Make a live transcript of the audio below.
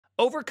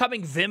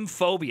Overcoming Vim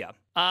phobia.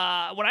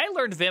 When I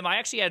learned Vim, I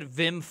actually had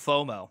Vim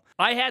FOMO.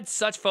 I had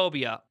such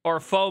phobia, or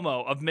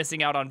FOMO, of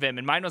missing out on Vim,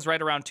 and mine was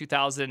right around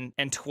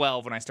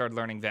 2012 when I started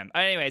learning Vim.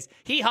 Anyways,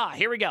 hee-haw,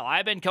 here we go.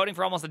 I've been coding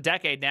for almost a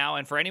decade now,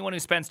 and for anyone who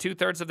spends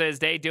 2/3 of his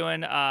day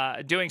doing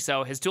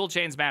so, his tool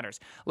chains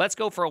matters. Let's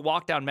go for a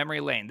walk down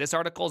memory lane. This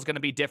article is going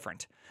to be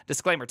different.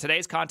 Disclaimer,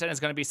 today's content is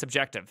going to be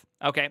subjective.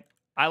 Okay?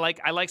 I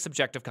like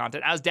subjective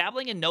content. I was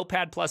dabbling in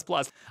Notepad++.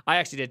 I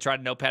actually did try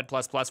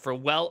Notepad++ for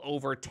well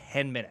over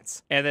 10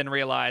 minutes and then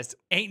realized,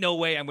 ain't no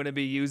way I'm going to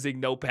be using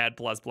Notepad++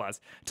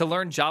 to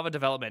learn Java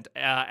development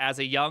as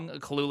a young,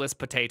 clueless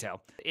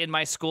potato. In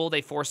my school,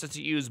 they forced us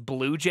to use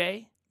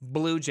BlueJ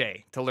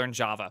to learn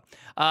Java.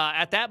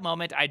 At that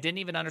moment, I didn't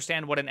even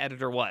understand what an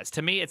editor was.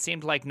 To me, it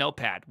seemed like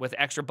Notepad with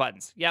extra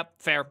buttons. Yep,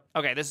 fair.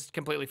 Okay, this is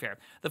completely fair.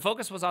 The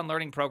focus was on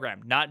learning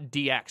program, not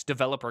DX,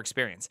 developer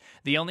experience.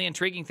 The only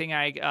intriguing thing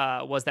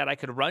was that I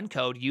could run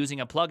code using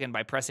a plugin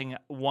by pressing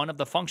one of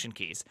the function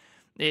keys.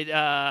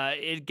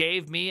 It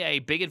gave me a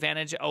big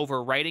advantage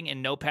over writing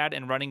in Notepad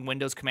and running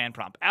Windows command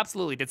prompt.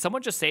 Absolutely. Did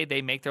someone just say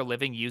they make their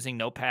living using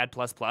Notepad++?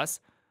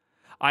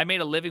 I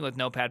made a living with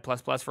Notepad++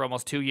 for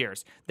almost 2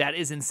 years. That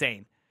is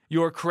insane.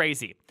 You're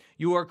crazy.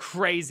 You are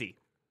crazy.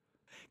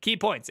 Key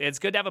points. It's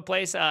good to have a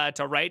place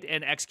to write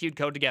and execute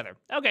code together.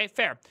 Okay,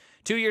 fair.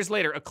 2 years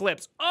later,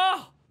 Eclipse.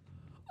 The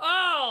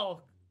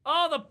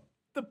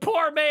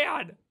poor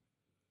man.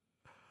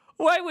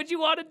 Why would you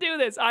want to do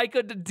this? I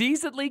could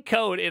decently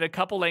code in a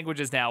couple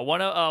languages now.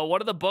 One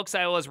of the books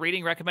I was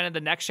reading recommended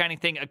the next shining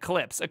thing,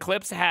 Eclipse.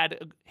 Eclipse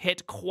had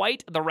hit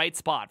quite the right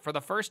spot. For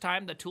the first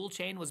time, the tool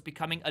chain was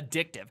becoming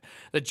addictive.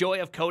 The joy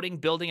of coding,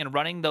 building, and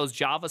running those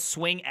Java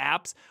swing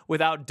apps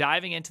without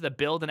diving into the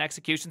build and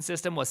execution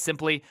system was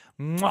simply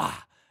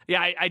mwah.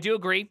 Yeah, I do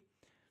agree.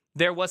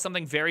 There was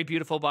something very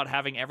beautiful about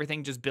having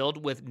everything just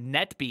build with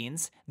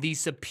NetBeans, the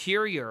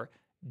superior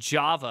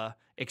Java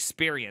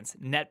experience.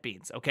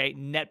 NetBeans, okay?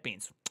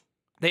 NetBeans.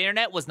 The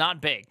internet was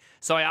not big,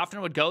 so I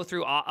often would go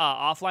through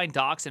offline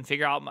docs and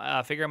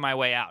figure my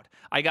way out.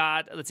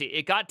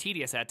 It got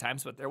tedious at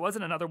times, but there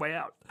wasn't another way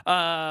out.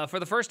 For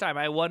the first time,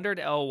 I wondered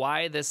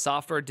why this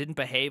software didn't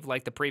behave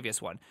like the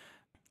previous one.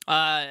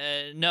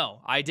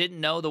 No, I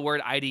didn't know the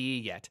word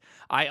IDE yet.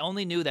 I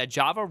only knew that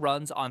Java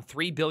runs on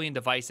 3 billion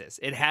devices.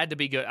 It had to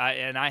be good,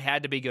 and I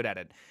had to be good at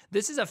it.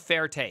 This is a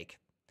fair take.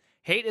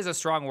 Hate is a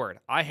strong word.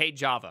 I hate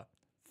Java.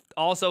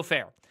 Also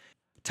fair.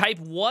 Type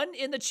 1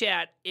 in the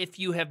chat if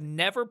you have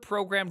never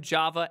programmed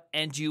Java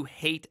and you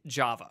hate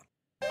Java.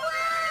 All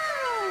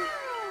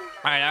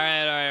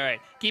right.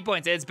 Key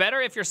points. It's better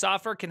if your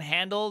software can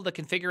handle the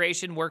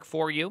configuration work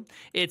for you.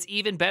 It's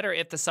even better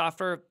if your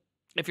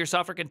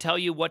software can tell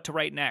you what to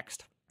write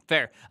next.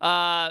 Fair.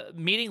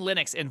 Meeting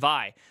Linux in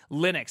Vi.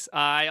 Linux.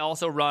 I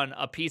also run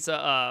a piece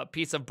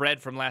of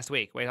bread from last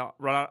week.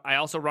 I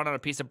also run on a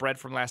piece of bread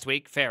from last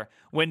week. Fair.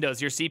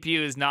 Windows. Your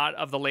CPU is not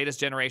of the latest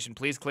generation.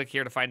 Please click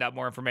here to find out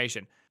more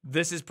information.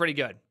 This is pretty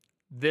good.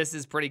 This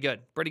is pretty good.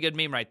 Pretty good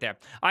meme right there.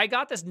 I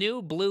got this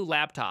new blue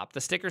laptop.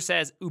 The sticker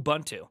says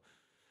Ubuntu.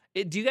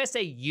 Do you guys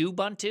say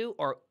Ubuntu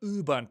or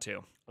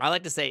Ubuntu? I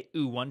like to say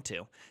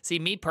Ubuntu. See,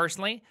 me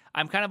personally,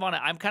 I'm kind of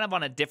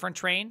on a different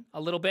train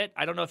a little bit.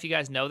 I don't know if you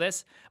guys know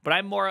this, but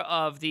I'm more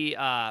of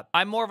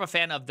a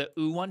fan of the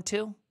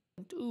Ubuntu.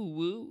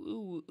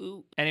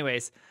 Ooh.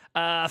 Anyways,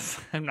 I'm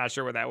not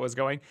sure where that was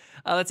going.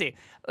 Let's see.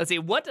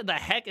 What the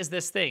heck is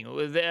this thing?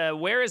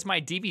 Where is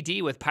my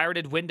DVD with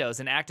pirated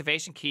Windows and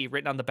activation key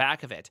written on the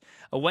back of it?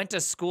 I went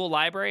to school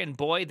library, and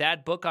boy,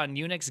 that book on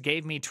Unix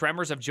gave me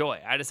tremors of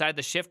joy. I decided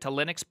to shift to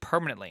Linux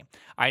permanently.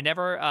 I've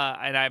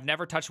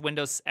never touched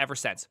Windows ever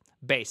since.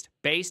 Based.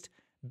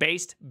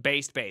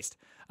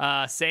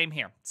 Same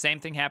here. Same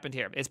thing happened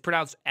here. It's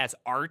pronounced as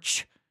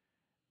Arch.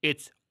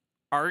 It's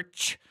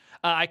Arch.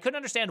 I couldn't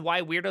understand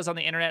why weirdos on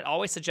the internet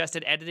always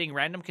suggested editing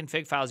random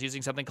config files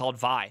using something called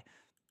Vi.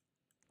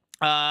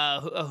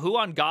 Who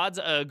on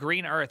God's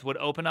green earth would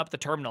open up the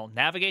terminal,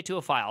 navigate to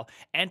a file,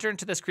 enter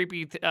into this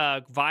creepy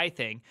Vi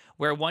thing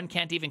where one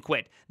can't even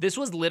quit? This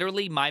was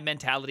literally my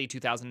mentality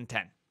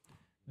 2010.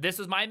 This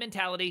was my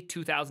mentality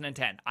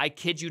 2010. I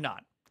kid you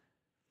not.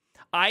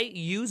 I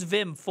use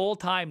Vim full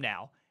time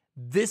now.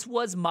 This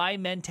was my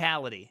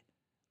mentality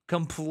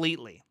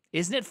completely.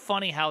 Isn't it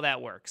funny how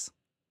that works?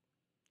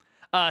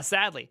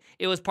 Sadly,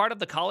 it was part of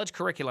the college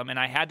curriculum and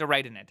I had to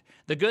write in it.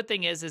 The good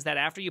thing is that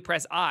after you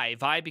press I,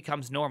 Vi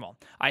becomes normal.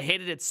 I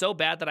hated it so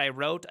bad that I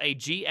wrote a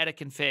gedit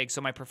config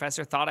so my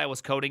professor thought I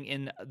was coding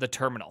in the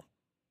terminal.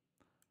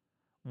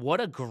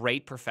 What a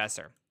great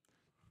professor.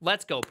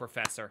 Let's go,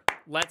 professor.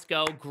 Let's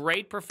go.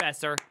 Great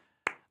professor.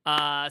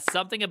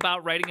 Something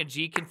about writing a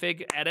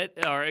gconfig edit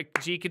or a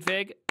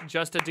gconfig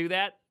just to do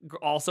that.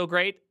 Also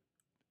great.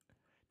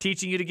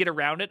 Teaching you to get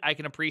around it, I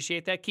can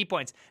appreciate that. Key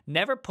points.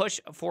 Never push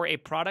for a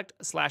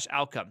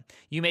product/outcome.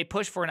 You may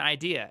push for an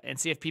idea and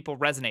see if people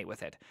resonate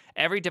with it.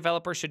 Every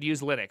developer should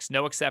use Linux,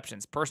 no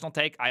exceptions. Personal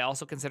take, I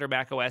also consider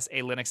macOS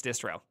a Linux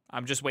distro.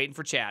 I'm just waiting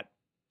for chat.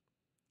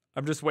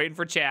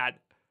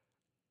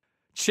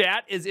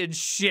 Chat is in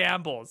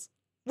shambles.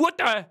 What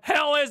the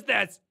hell is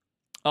this?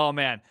 Oh,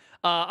 man.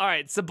 All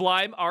right,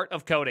 Sublime Art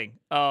of Coding.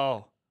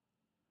 Oh.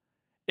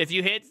 If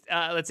you hit,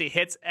 let's see,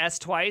 hits S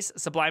twice,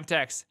 Sublime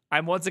Text.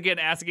 I'm once again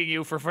asking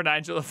you for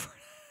financial...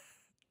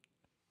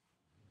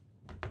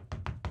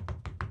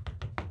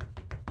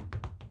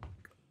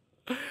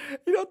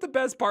 You know what the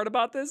best part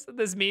about this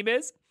meme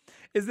is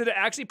that it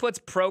actually puts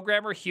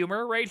programmer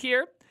humor right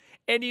here.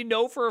 And you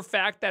know for a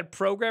fact that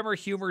programmer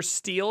humor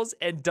steals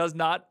and does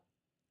not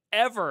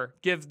ever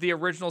give the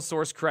original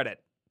source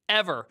credit.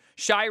 Ever.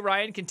 Shy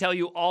Ryan can tell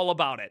you all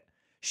about it.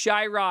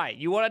 Shy Rye,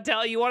 you want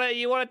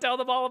to tell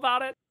them all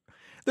about it?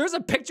 There's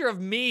a picture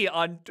of me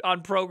on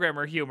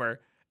programmer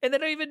humor, and they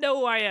don't even know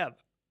who I am.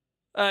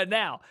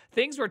 Now,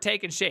 things were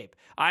taking shape.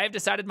 I have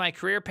decided my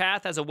career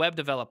path as a web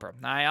developer.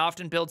 I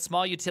often build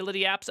small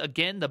utility apps.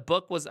 Again, the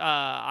book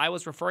I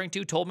was referring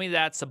to told me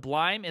that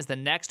Sublime is the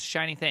next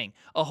shiny thing.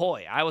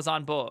 Ahoy, I was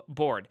on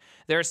board.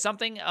 There's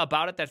something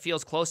about it that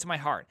feels close to my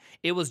heart.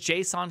 It was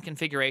JSON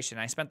configuration.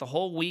 I spent the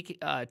whole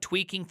week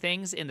tweaking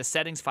things in the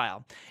settings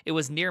file. It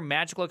was near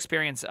magical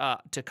experience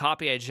to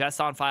copy a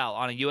JSON file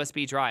on a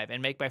USB drive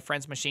and make my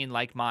friend's machine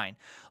like mine.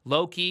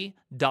 Low-key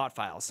dot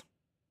files.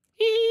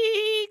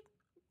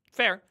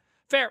 Fair.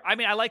 I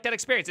mean, I like that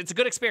experience. It's a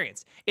good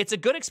experience. It's a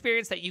good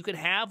experience that you can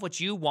have what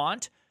you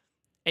want,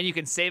 and you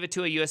can save it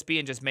to a USB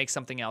and just make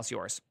something else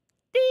yours.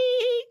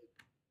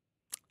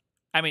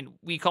 I mean,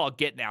 we call it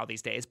Git now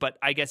these days, but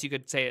I guess you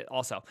could say it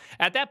also.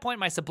 At that point,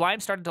 my Sublime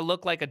started to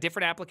look like a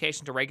different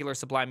application to regular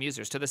Sublime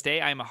users. To this day,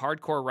 I am a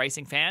hardcore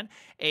racing fan,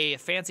 a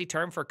fancy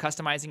term for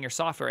customizing your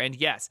software. And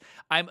yes,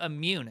 I'm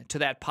immune to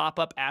that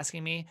pop-up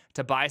asking me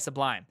to buy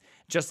Sublime.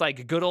 Just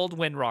like good old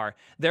WinRAR.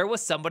 There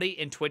was somebody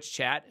in Twitch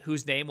chat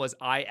whose name was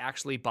I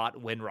actually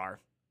bought WinRAR.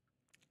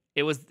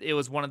 It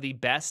was one of the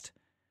best.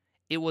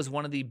 It was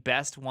one of the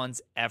best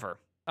ones ever.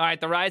 All right,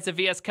 the rise of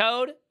VS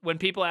Code. When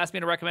people asked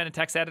me to recommend a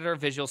text editor,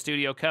 Visual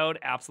Studio Code,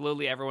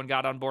 absolutely everyone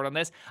got on board on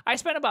this. I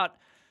spent about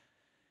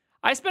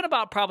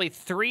probably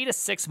 3 to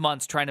 6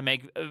 months trying to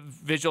make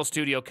Visual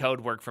Studio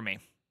Code work for me.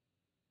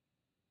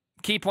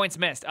 Key points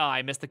missed. Oh,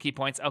 I missed the key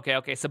points.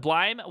 Okay.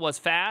 Sublime was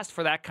fast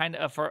for that kind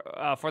of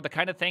for the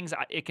kind of things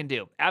it can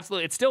do.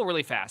 Absolutely, it's still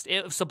really fast.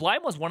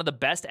 Sublime was one of the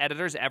best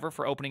editors ever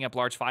for opening up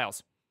large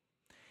files.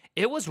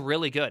 It was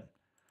really good.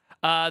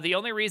 The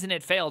only reason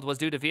it failed was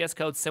due to VS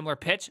Code's similar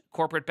pitch,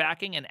 corporate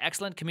backing, and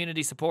excellent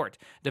community support.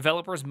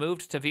 Developers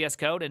moved to VS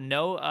Code, and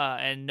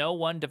no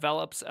one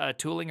develops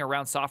tooling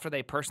around software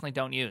they personally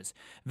don't use.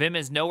 Vim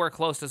is nowhere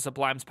close to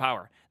Sublime's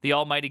power, the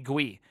almighty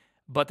GUI,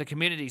 but the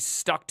community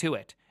stuck to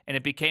it, and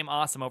it became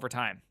awesome over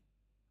time.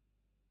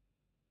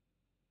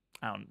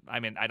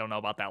 I don't know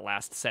about that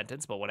last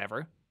sentence, but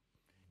whatever.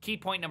 Key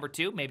point number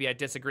 2, maybe I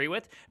disagree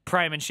with.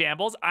 Prime in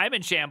shambles. I'm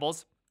in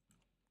shambles.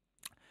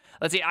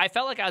 Let's see, I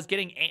felt like I was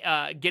getting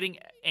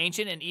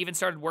ancient and even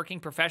started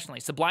working professionally.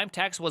 Sublime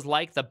Text was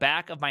like the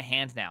back of my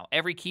hand now.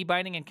 Every key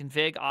binding and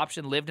config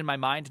option lived in my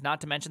mind,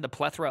 not to mention the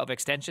plethora of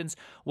extensions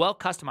well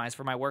customized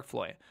for my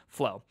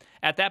workflow.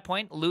 At that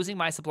point, losing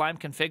my Sublime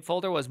config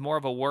folder was more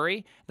of a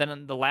worry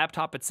than the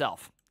laptop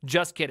itself.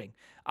 Just kidding.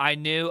 I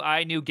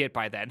knew Git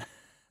by then.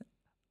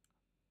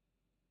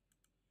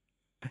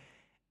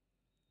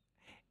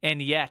 And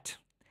yet,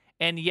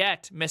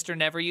 Mr.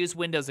 Never Use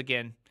Windows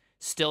Again,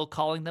 still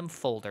calling them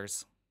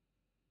folders.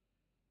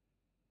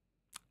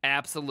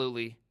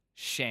 Absolutely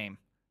shame.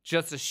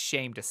 Just a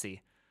shame to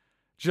see.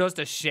 Just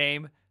a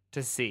shame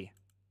to see.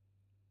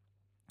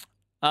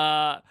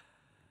 That's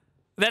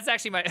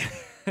actually my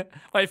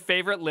my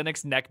favorite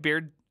Linux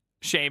neckbeard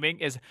shaming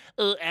is,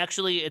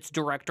 actually, it's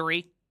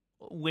directory.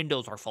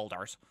 Windows are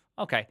folders.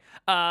 Okay.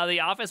 The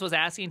office was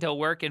asking to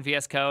work in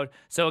VS Code,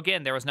 so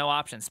again, there was no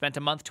option. Spent a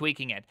month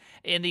tweaking it.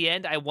 In the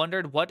end, I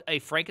wondered what a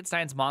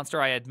Frankenstein's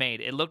monster I had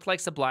made. It looked like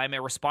Sublime, it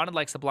responded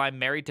like Sublime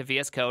married to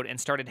VS Code, and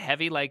started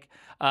heavy like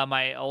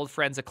my old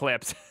friend's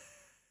Eclipse.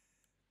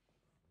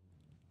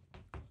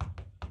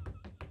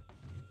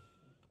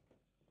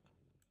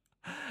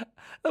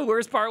 The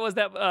worst part was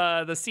that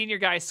the senior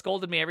guy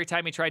scolded me every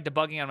time he tried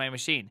debugging on my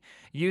machine.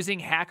 Using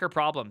hacker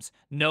problems,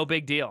 no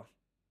big deal.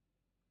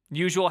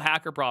 Usual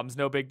hacker problems,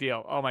 no big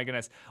deal. Oh my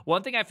goodness.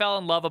 One thing I fell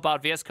in love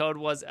about VS Code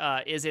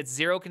is its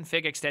zero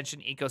config extension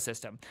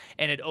ecosystem,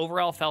 and it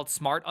overall felt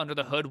smart under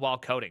the hood while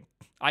coding.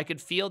 I could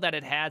feel that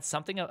it had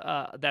something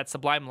that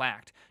Sublime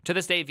lacked. To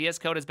this day, VS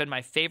Code has been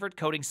my favorite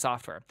coding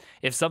software.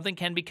 If something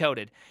can be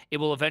coded, it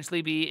will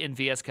eventually be in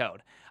VS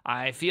Code.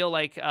 I feel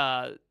like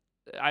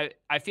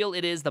I feel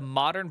it is the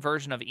modern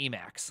version of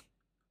Emacs.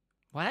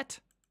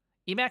 What?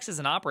 Emacs is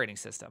an operating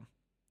system.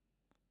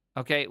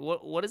 Okay,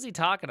 what is he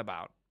talking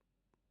about?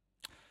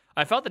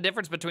 I felt the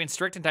difference between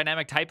strict and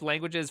dynamic typed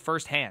languages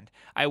firsthand.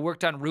 I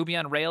worked on Ruby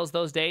on Rails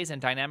those days,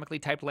 and dynamically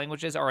typed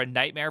languages are a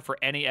nightmare for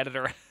any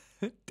editor.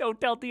 Don't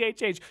tell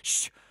DHH.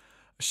 Shh.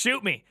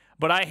 Shoot me.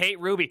 But I hate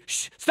Ruby.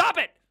 Shh. Stop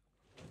it!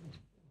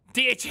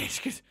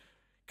 DHH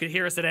could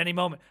hear us at any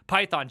moment.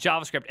 Python,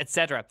 JavaScript,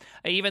 etc.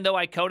 Even though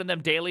I code in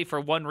them daily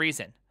for one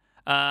reason.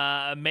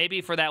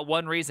 Maybe for that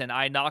one reason,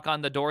 I knock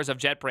on the doors of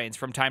JetBrains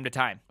from time to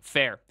time.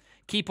 Fair.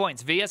 Key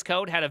points. VS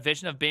Code had a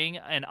vision of being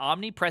an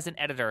omnipresent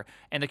editor,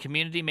 and the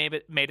community made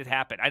it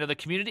happen. I know the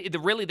community,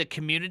 the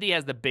community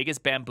has the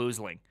biggest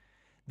bamboozling.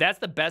 That's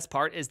the best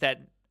part, is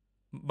that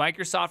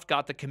Microsoft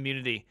got the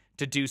community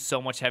to do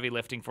so much heavy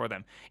lifting for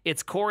them.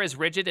 Its core is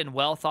rigid and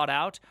well thought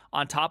out,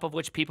 on top of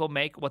which people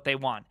make what they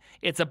want.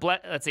 Its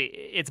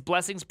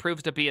blessings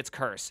proves to be its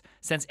curse.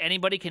 Since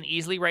anybody can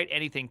easily write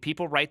anything,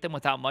 people write them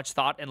without much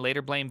thought and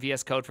later blame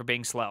VS Code for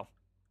being slow.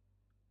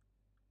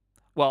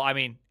 Well, I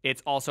mean,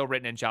 it's also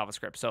written in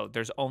JavaScript, so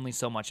there's only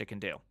so much it can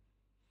do.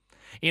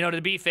 You know,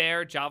 to be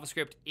fair,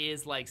 JavaScript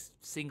is like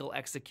single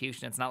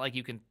execution. It's not like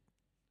it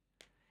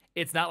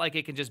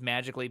can just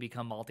magically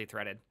become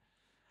multi-threaded.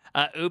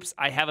 Oops,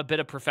 I have a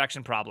bit of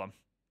perfection problem.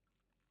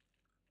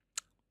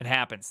 It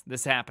happens.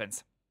 This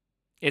happens.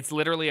 It's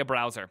literally a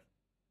browser.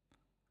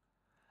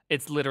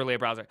 It's literally a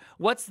browser.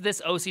 What's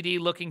this OCD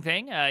looking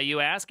thing,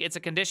 you ask? It's a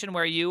condition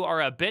where you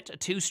are a bit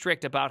too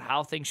strict about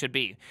how things should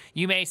be.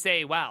 You may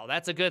say, wow,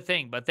 that's a good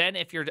thing. But then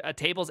if your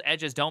table's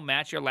edges don't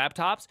match your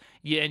laptop's,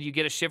 and you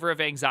get a shiver of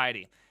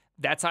anxiety.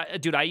 That's how,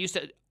 dude,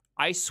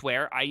 I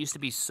swear, I used to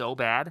be so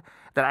bad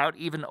that I would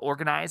even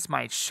organize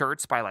my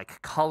shirts by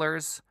like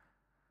colors,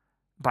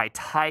 by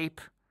type.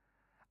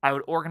 I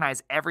would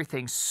organize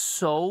everything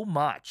so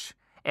much.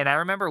 And I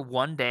remember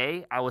one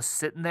day I was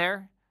sitting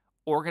there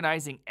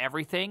organizing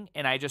everything,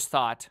 and I just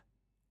thought,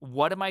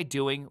 what am I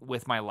doing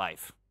with my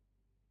life?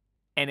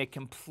 And it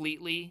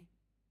completely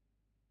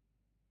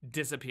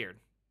disappeared.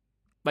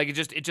 Like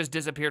it just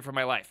disappeared from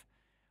my life.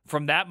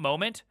 From that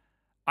moment,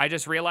 I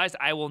just realized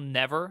I will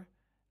never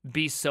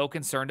be so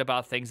concerned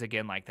about things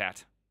again like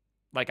that.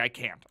 Like I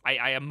can't.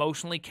 I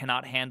emotionally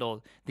cannot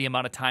handle the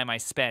amount of time I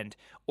spend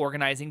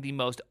organizing the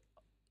most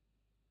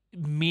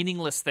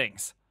meaningless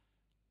things.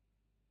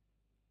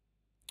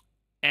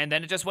 And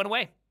then it just went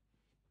away.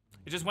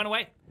 It just went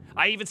away.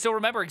 I even still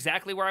remember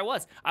exactly where I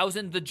was. I was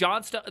in the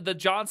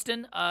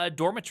Johnston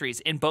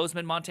dormitories in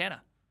Bozeman,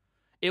 Montana.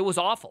 It was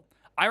awful.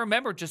 I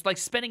remember just like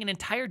spending an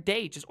entire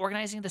day just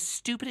organizing the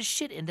stupidest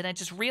shit, and then I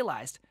just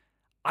realized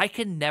I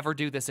can never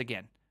do this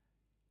again.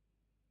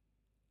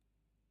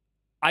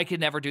 I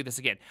can never do this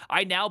again.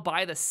 I now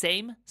buy the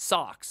same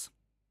socks,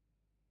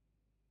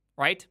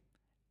 right?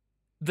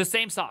 The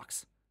same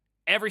socks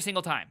every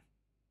single time.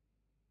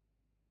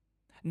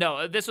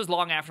 No, this was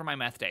long after my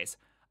meth days.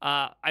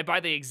 I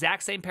buy the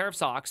exact same pair of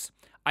socks.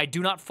 I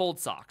do not fold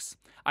socks.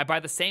 I buy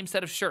the same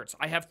set of shirts.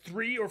 I have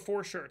 3 or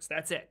 4 shirts.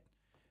 That's it.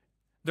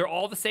 They're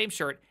all the same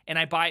shirt, and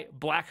I buy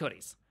black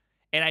hoodies.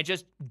 And I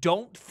just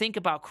don't think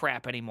about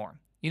crap anymore.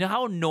 You know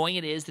how annoying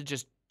it is to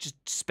just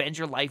spend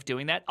your life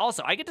doing that?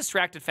 Also, I get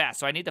distracted fast,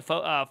 so I need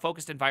the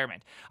focused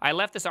environment. I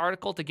left this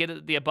article to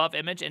get the above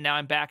image, and now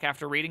I'm back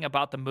after reading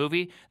about the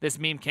movie this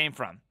meme came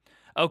from.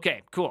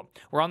 Okay, cool.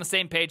 We're on the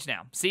same page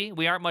now. See,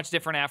 we aren't much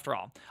different after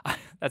all.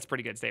 That's a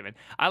pretty good statement.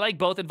 I like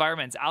both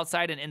environments,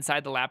 outside and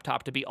inside the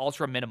laptop, to be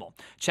ultra minimal.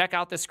 Check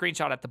out this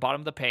screenshot at the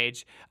bottom of the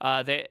page.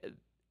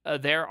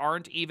 There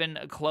aren't even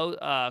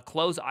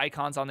close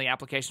icons on the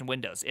application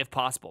windows, if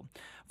possible.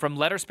 From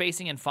letter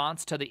spacing and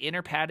fonts to the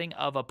inner padding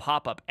of a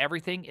pop-up,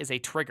 everything is a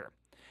trigger.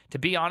 To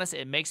be honest,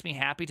 it makes me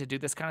happy to do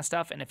this kind of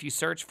stuff, and if you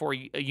search for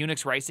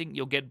Unix racing,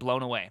 you'll get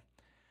blown away.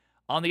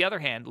 On the other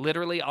hand,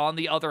 literally on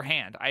the other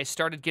hand, I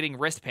started getting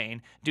wrist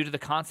pain due to the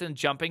constant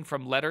jumping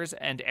from letters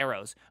and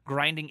arrows.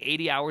 Grinding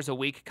 80 hours a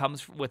week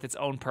comes with its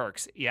own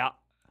perks. Yeah.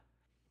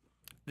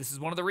 This is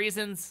one of the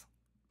reasons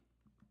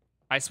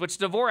I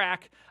switched to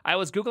Dvorak. I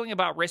was Googling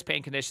about wrist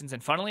pain conditions,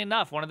 and funnily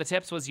enough, one of the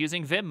tips was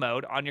using Vim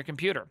mode on your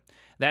computer.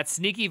 That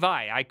sneaky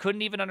Vi I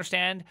couldn't even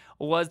understand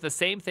was the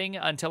same thing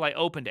until I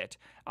opened it.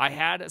 I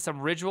had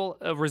some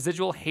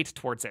residual hate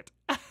towards it.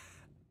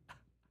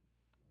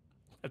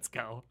 Let's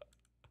go.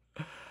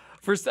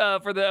 For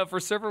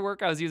server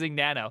work, I was using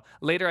Nano.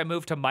 Later, I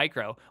moved to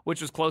Micro,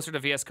 which was closer to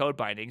VS Code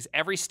bindings.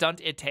 Every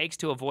stunt it takes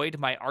to avoid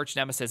my arch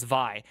nemesis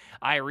Vi.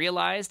 I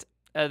realized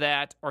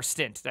or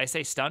stint. Did I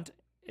say stunt?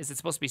 Is it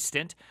supposed to be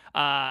stint?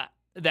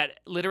 That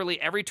literally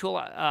every tool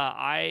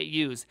I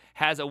use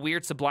has a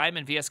weird Sublime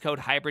and VS Code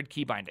hybrid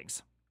key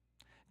bindings.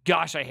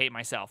 Gosh, I hate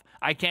myself.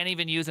 I can't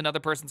even use another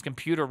person's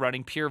computer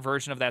running pure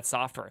version of that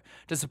software.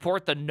 To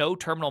support the no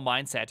terminal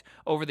mindset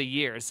over the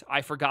years,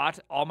 I forgot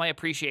all my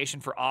appreciation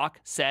for awk,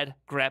 sed,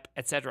 grep,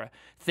 etc.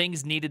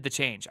 Things needed to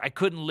change. I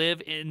couldn't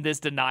live in this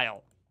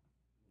denial.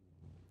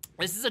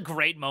 This is a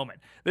great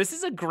moment. This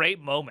is a great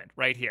moment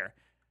right here.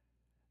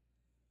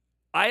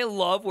 I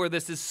love where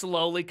this is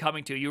slowly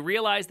coming to. You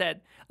realize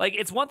that, like,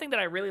 it's one thing that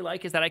I really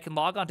like is that I can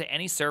log onto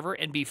any server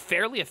and be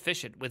fairly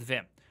efficient with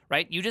Vim,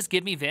 right? You just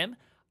give me Vim.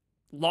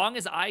 Long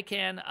as I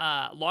can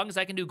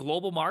do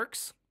global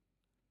marks,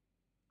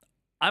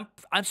 I'm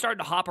starting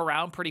to hop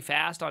around pretty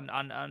fast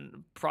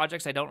on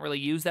projects I don't really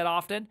use that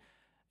often,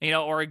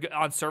 or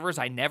on servers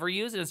I never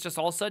use. And it's just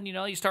all of a sudden,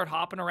 you start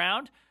hopping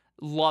around.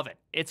 Love it.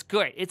 It's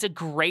good. It's a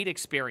great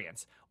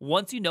experience.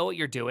 Once you know what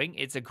you're doing,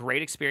 it's a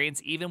great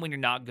experience, even when you're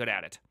not good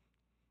at it.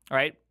 All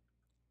right.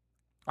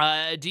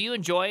 Do you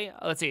enjoy,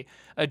 let's see,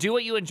 do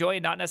what you enjoy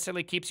and not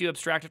necessarily keeps you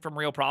abstracted from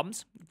real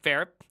problems?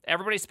 Fair.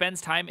 Everybody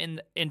spends time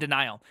in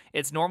denial.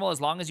 It's normal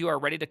as long as you are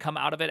ready to come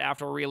out of it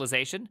after a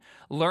realization.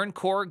 Learn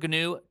core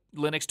GNU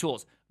Linux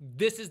tools.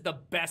 This is the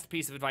best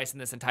piece of advice in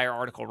this entire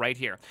article right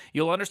here.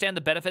 You'll understand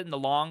the benefit in the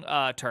long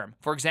term.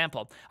 For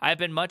example, I have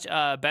been much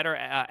better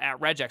at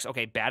regex.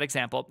 Okay, bad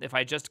example. If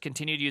I just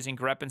continued using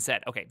grep and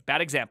set. Okay,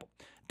 bad example.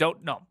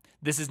 Don't, no.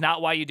 This is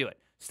not why you do it.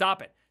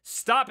 Stop it.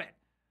 Stop it.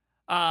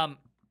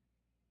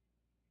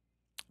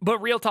 But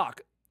real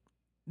talk,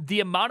 the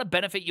amount of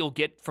benefit you'll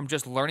get from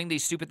just learning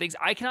these stupid things,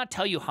 I cannot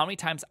tell you how many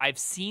times I've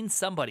seen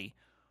somebody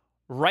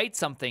write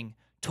something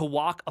to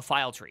walk a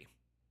file tree.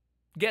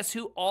 Guess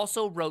who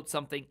also wrote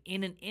something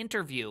in an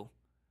interview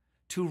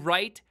to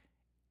write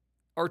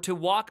or to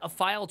walk a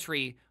file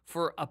tree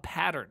for a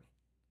pattern?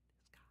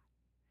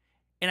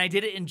 And I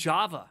did it in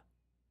Java.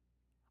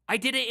 I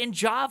did it in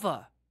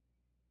Java.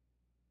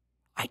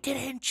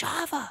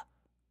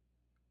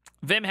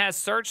 Vim has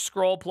search,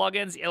 scroll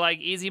plugins like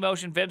Easy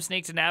Motion, Vim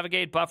Sneak to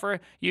navigate, buffer.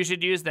 You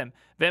should use them.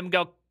 Vim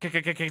go.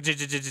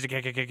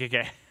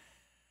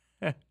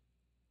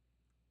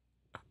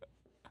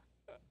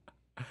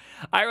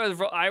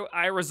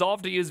 I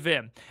resolved to use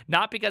Vim,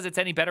 not because it's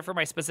any better for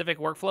my specific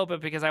workflow, but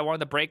because I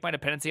wanted to break my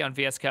dependency on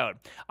VS Code.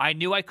 I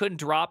knew I couldn't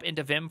drop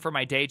into Vim for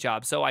my day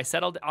job, so I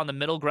settled on the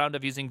middle ground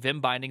of using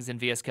Vim bindings in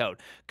VS Code,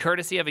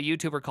 courtesy of a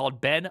YouTuber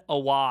called Ben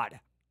Awad.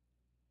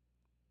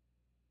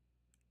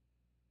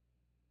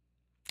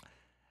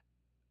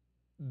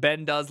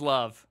 Ben does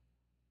love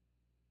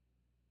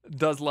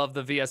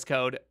the VS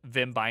Code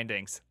Vim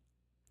bindings.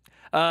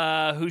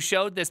 Who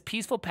showed this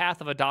peaceful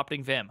path of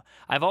adopting Vim.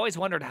 I've always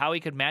wondered how he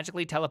could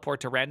magically teleport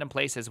to random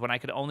places when I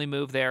could only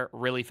move there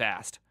really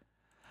fast.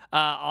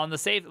 On the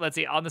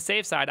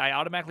safe side, I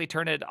automatically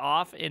turn it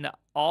off in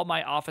all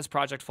my Office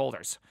project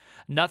folders.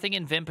 Nothing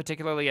in Vim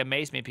particularly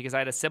amazed me because I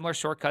had a similar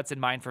shortcuts in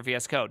mind for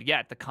VS Code.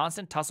 Yet the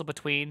constant tussle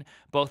between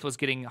both was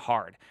getting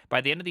hard.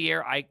 By the end of the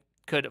year, I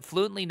could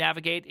fluently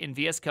navigate in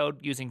VS Code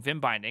using Vim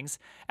bindings.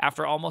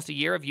 After almost a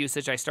year of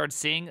usage, I started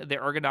seeing the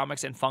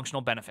ergonomics and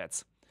functional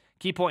benefits.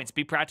 Key points: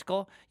 be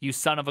practical, you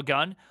son of a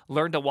gun,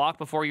 learn to walk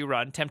before you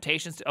run.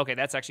 Temptations to, okay,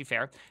 that's actually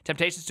fair.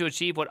 Temptations to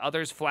achieve what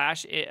others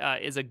flash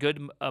is a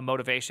good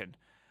motivation.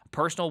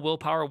 Personal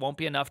willpower won't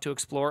be enough to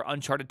explore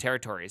uncharted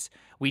territories.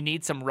 We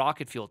need some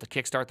rocket fuel to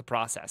kickstart the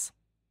process.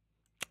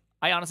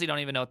 I honestly don't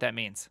even know what that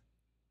means.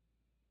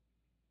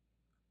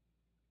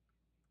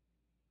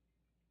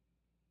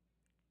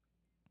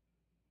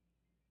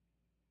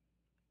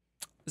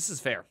 This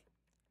is fair.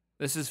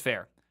 This is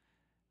fair.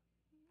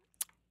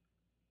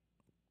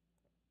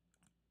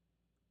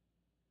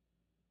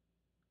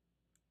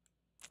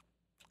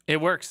 It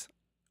works.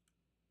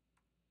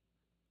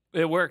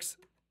 It works.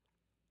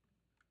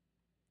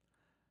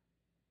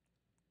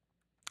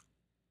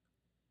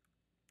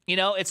 You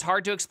know, it's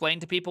hard to explain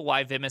to people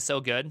why Vim is so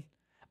good,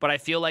 but I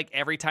feel like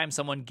every time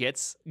someone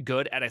gets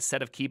good at a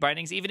set of key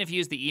bindings, even if you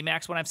use the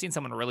Emacs one, I've seen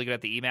someone really good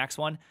at the Emacs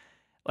one,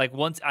 like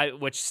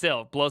which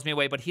still blows me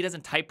away, but he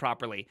doesn't type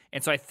properly.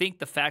 And so I think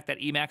the fact that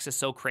Emacs is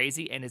so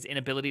crazy and his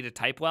inability to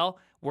type well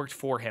worked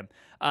for him.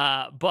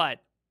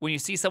 But when you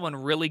see someone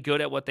really good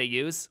at what they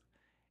use,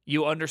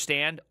 you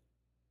understand,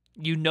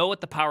 you know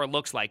what the power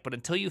looks like, but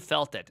until you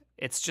felt it,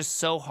 it's just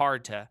so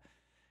hard to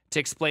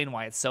explain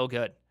why it's so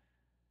good.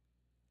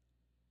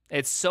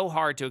 It's so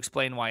hard to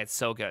explain why it's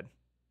so good.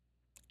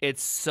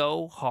 It's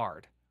so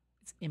hard.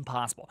 It's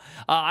impossible.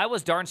 I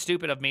was darn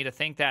stupid of me to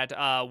think that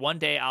one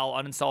day I'll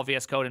uninstall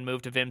VS Code and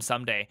move to Vim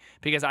someday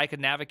because I could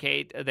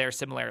navigate there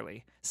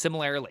similarly.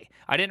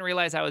 I didn't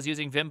realize I was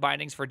using Vim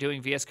bindings for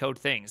doing VS Code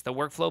things. The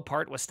workflow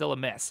part was still a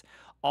miss.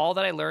 All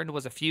that I learned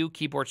was a few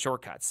keyboard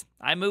shortcuts.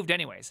 I moved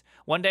anyways.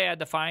 One day I had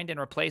to find and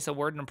replace a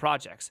word in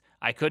projects.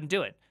 I couldn't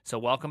do it, so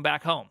welcome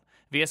back home.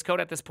 VS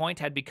Code at this point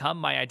had become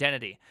my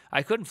identity.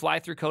 I couldn't fly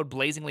through code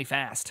blazingly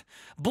fast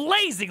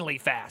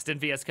in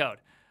VS Code.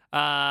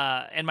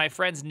 And my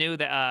friends knew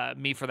that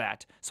me for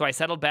that, so I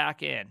settled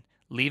back in,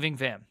 leaving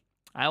Vim.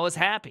 I was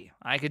happy.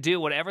 I could do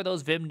whatever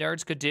those Vim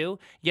nerds could do,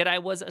 yet I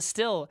was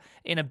still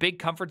in a big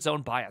comfort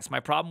zone bias.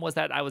 My problem was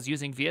that I was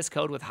using VS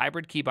Code with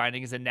hybrid key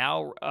bindings and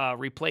now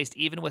replaced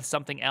even with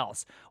something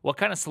else. What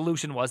kind of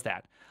solution was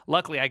that?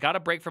 Luckily, I got a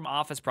break from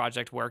Office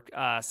project work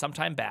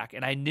sometime back,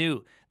 and I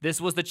knew this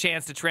was the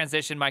chance to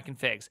transition my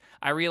configs.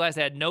 I realized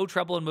I had no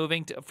trouble in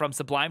moving from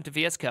Sublime to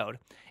VS Code.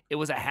 It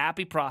was a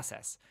happy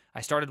process.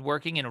 I started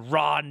working in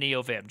raw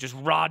NeoVim, just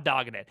raw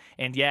dogging it.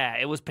 And yeah,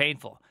 it was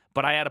painful,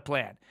 but I had a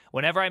plan.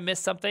 Whenever I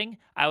missed something,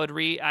 I would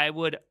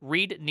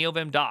read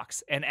NeoVim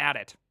docs and add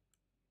it.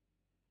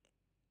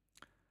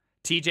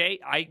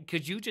 TJ,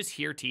 could you just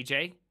hear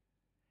TJ?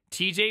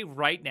 TJ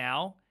right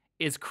now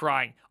is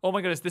crying. Oh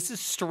my goodness, this is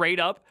straight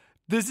up.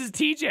 This is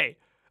TJ.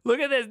 Look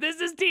at this.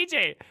 This is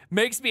TJ.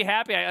 Makes me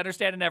happy. I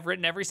understand and have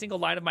written every single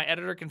line of my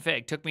editor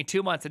config. Took me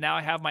 2 months, and now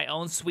I have my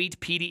own sweet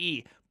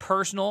PDE,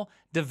 personal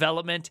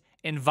development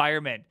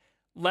environment.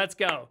 Let's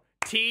go.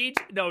 Tej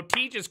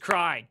is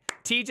crying.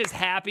 Tej is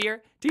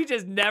happier. Tej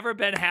has never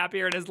been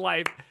happier in his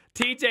life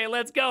TJ,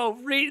 let's go.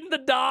 Reading the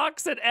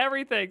docs and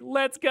everything.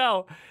 Let's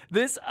go.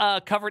 This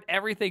covered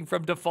everything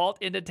from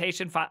default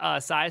indentation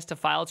size to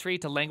file tree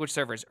to language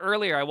servers.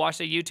 Earlier, I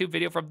watched a YouTube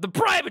video from the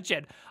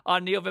Privagen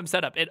on NeoVim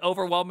setup. It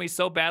overwhelmed me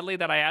so badly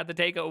that I had to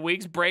take a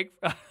week's break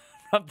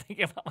from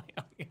thinking about my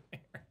own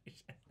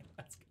configuration.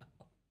 Let's go.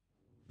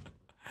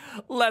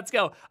 Let's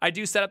go. I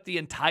do set up the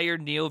entire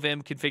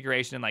NeoVim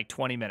configuration in like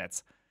 20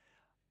 minutes.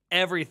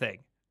 Everything.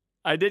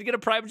 I did get a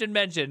Privagen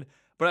mention,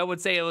 but I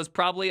would say it was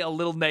probably a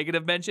little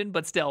negative mention,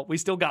 but still, we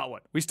still got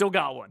one. We still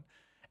got one.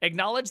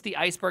 Acknowledge the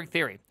iceberg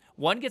theory.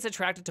 One gets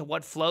attracted to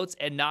what floats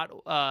and not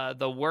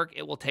the work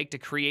it will take to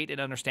create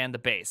and understand the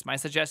base. My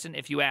suggestion,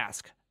 if you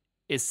ask,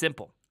 is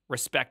simple.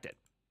 Respect it.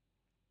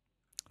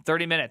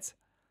 30 minutes.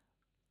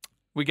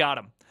 We got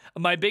him.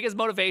 My biggest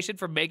motivation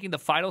for making the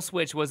final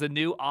switch was a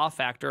new awe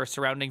factor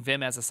surrounding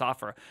Vim as a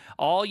software.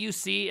 All you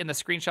see in the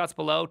screenshots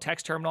below,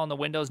 text terminal on the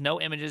windows, no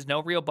images,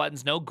 no real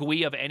buttons, no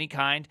GUI of any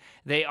kind.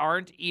 They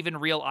aren't even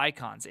real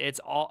icons.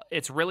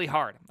 It's really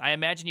hard. I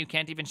imagine you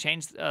can't even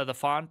change the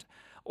font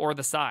or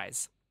the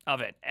size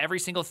of it. Every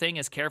single thing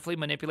is carefully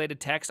manipulated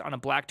text on a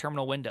black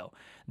terminal window.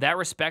 That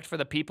respect for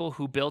the people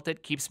who built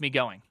it keeps me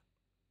going.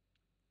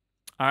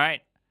 All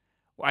right.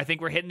 I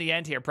think we're hitting the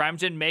end here.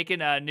 Primegen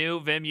making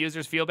new Vim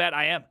users feel bad.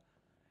 I am.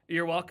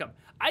 You're welcome.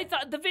 I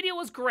thought the video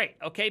was great,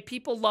 okay?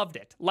 People loved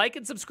it. Like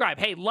and subscribe.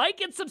 Hey,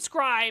 like and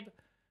subscribe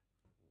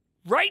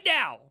right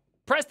now.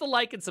 Press the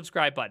like and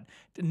subscribe button.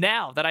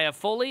 Now that I have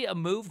fully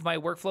moved my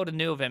workflow to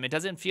new Vim, it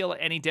doesn't feel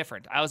any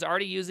different. I was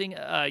already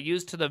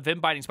used to the Vim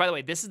bindings. By the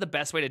way, this is the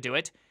best way to do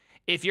it.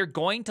 If you're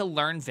going to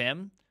learn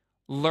Vim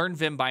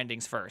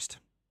bindings first.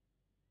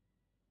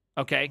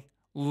 Okay?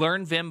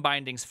 Learn Vim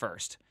bindings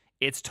first.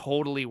 It's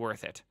totally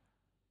worth it.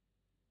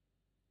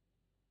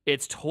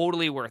 It's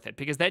totally worth it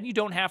because then you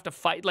don't have to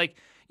fight. Like,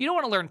 you don't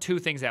want to learn two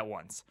things at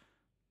once.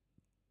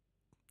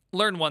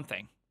 Learn one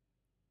thing.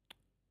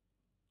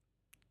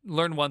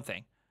 Learn one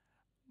thing.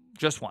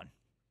 Just one.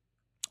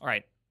 All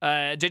right.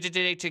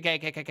 Exactly.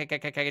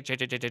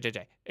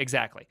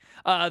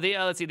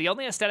 Let's see. The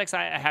only aesthetics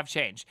I have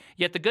changed.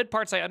 Yet the good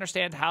parts, I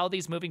understand how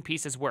these moving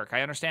pieces work.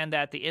 I understand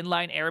that the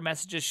inline error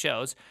messages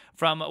shows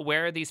from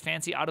where these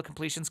fancy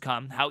auto-completions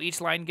come, how each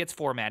line gets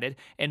formatted,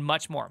 and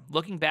much more.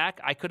 Looking back,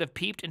 I could have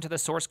peeped into the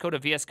source code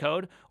of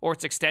VSCode or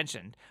its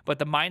extension, but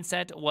the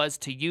mindset was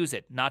to use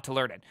it, not to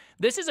learn it.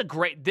 This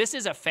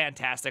is a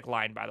fantastic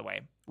line, by the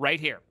way, right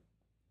here.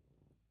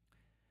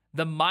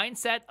 The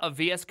mindset of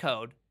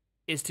VSCode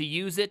is to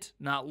use it,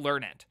 not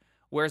learn it.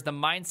 Whereas the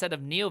mindset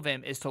of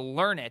NeoVim is to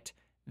learn it,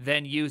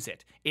 then use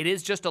it. It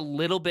is just a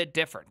little bit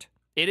different.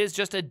 It is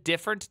just a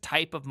different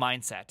type of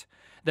mindset.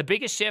 The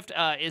biggest shift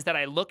is that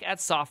I look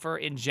at software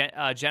in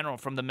general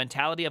from the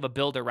mentality of a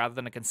builder rather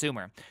than a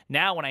consumer.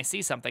 Now, when I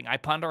see something, I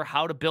ponder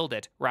how to build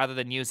it rather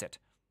than use it.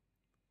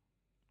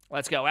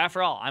 Let's go.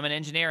 After all, I'm an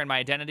engineer and my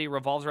identity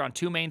revolves around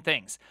two main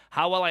things: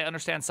 how well I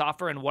understand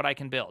software and what I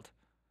can build.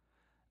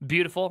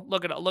 Beautiful.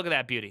 Look at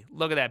that beauty.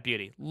 Look at that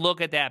beauty.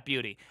 Look at that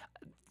beauty.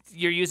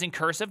 You're using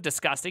cursive,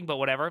 disgusting, but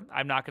whatever.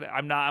 I'm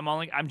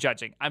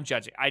judging.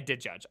 I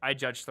did judge. I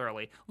judged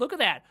thoroughly. Look at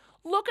that.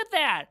 Look at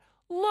that.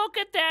 Look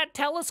at that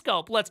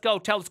telescope. Let's go,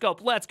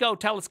 telescope. Let's go,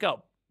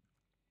 telescope.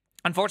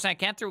 Unfortunately, I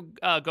can't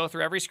go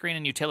through every screen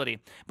and utility,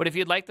 but if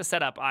you'd like the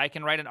setup, I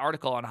can write an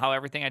article on how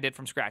everything I did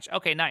from scratch.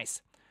 Okay,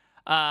 nice.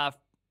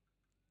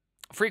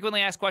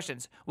 Frequently asked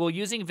questions. Will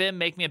using Vim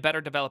make me a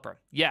better developer?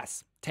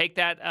 Yes. Take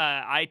that.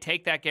 I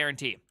take that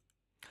guarantee.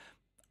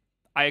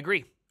 I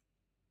agree.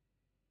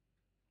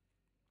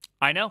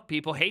 I know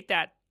people hate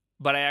that,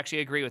 but I actually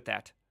agree with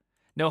that.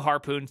 No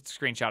harpoon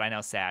screenshot. I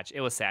know, Sag. It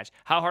was Sag.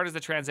 How hard is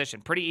the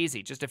transition? Pretty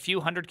easy. Just a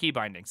few hundred key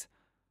bindings.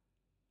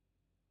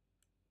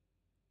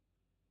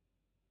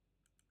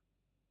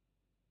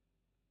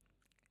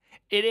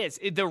 It is.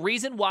 The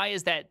reason why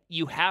is that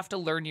you have to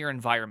learn your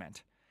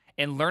environment.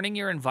 And learning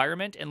your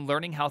environment and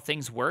learning how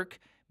things work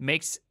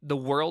makes the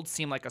world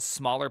seem like a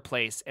smaller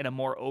place and a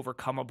more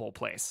overcomable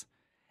place.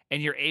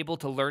 And you're able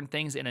to learn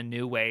things in a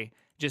new way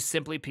just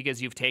simply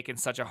because you've taken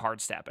such a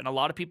hard step. And a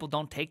lot of people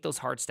don't take those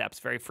hard steps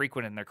very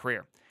frequent in their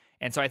career.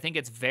 And so I think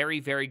it's very,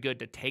 very good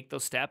to take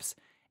those steps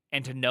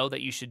and to know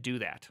that you should do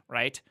that,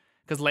 right?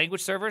 Because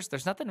language servers,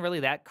 there's nothing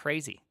really that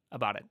crazy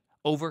about it.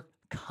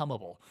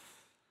 Overcomable.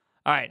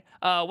 All right,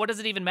 what does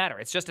it even matter?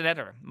 It's just an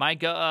editor.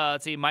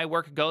 My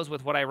work goes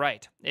with what I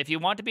write. If you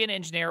want to be an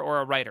engineer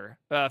or a writer,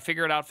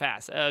 figure it out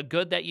fast.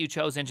 Good that you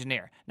chose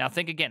engineer. Now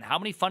think again, how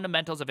many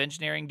fundamentals of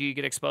engineering do you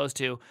get exposed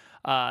to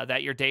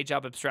that your day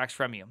job abstracts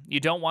from you? You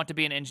don't want to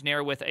be an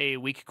engineer with a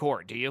weak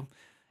core, do you?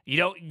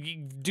 You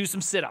do some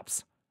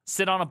sit-ups.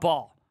 Sit on a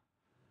ball.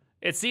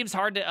 It seems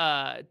hard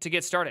to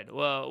get started.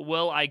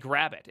 Will I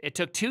grab it? It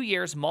took 2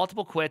 years,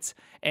 multiple quits,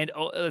 and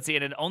and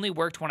it only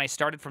worked when I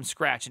started from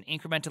scratch and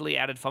incrementally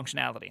added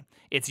functionality.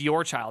 It's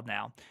your child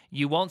now.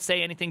 You won't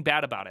say anything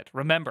bad about it.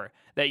 Remember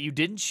that you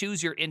didn't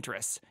choose your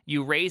interests.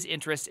 You raise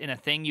interest in a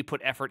thing you put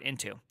effort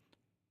into.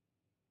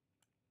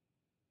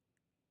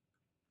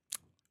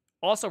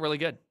 Also really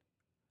good.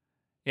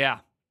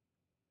 Yeah.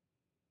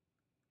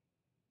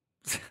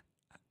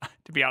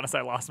 To be honest,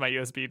 I lost my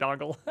USB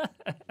dongle.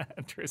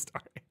 True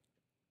story.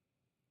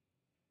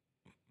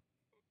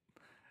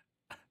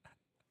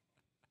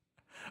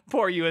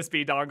 Poor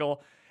USB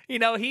dongle. You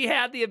know, he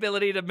had the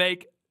ability to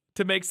make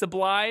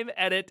Sublime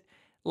edit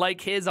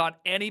like his on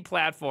any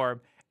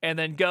platform, and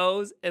then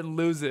goes and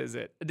loses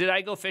it. Did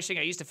I go fishing?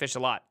 I used to fish a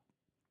lot.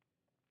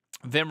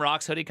 Vim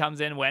Rocks hoodie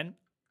comes in when?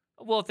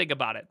 We'll think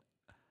about it.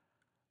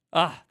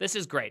 This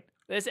is great.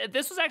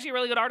 This was actually a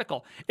really good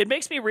article. It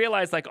makes me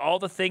realize like all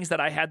the things that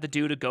I had to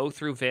do to go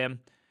through Vim.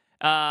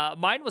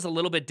 Mine was a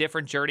little bit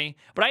different journey,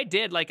 but I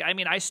did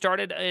I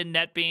started in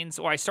NetBeans,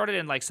 or I started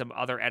in like some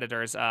other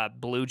editors,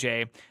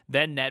 BlueJ,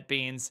 then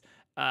NetBeans.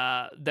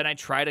 Then I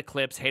tried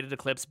Eclipse, hated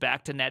Eclipse,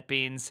 back to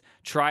NetBeans,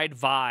 tried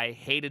Vi,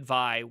 hated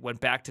Vi, went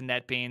back to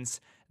NetBeans.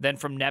 Then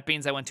from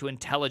NetBeans, I went to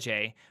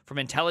IntelliJ. From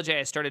IntelliJ,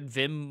 I started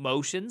Vim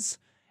Motions.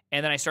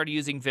 And then I started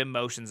using Vim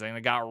Motions, and I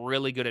got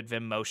really good at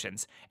Vim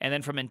Motions. And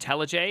then from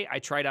IntelliJ, I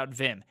tried out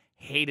Vim,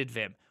 hated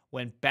Vim,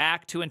 went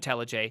back to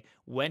IntelliJ,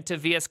 went to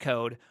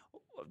VSCode.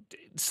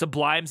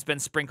 Sublime's been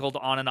sprinkled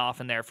on and off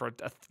in there for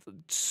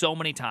so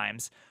many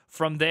times.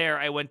 From there,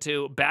 I went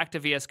back to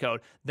VS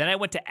Code. Then I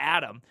went to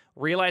Atom,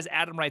 realized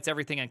Atom writes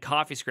everything in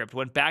CoffeeScript,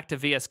 went back to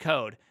VS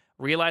Code,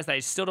 realized I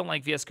still don't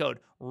like VS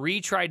Code,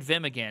 retried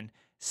Vim again,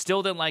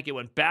 still didn't like it,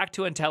 went back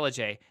to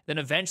IntelliJ. Then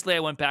eventually I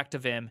went back to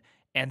Vim,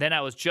 and then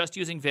I was just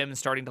using Vim and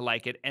starting to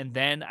like it, and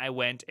then I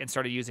went and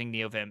started using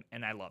NeoVim,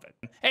 and I love it.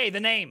 Hey, the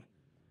name.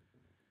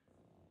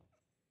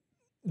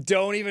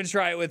 Don't even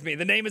try it with me.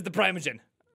 The name is the Primogen.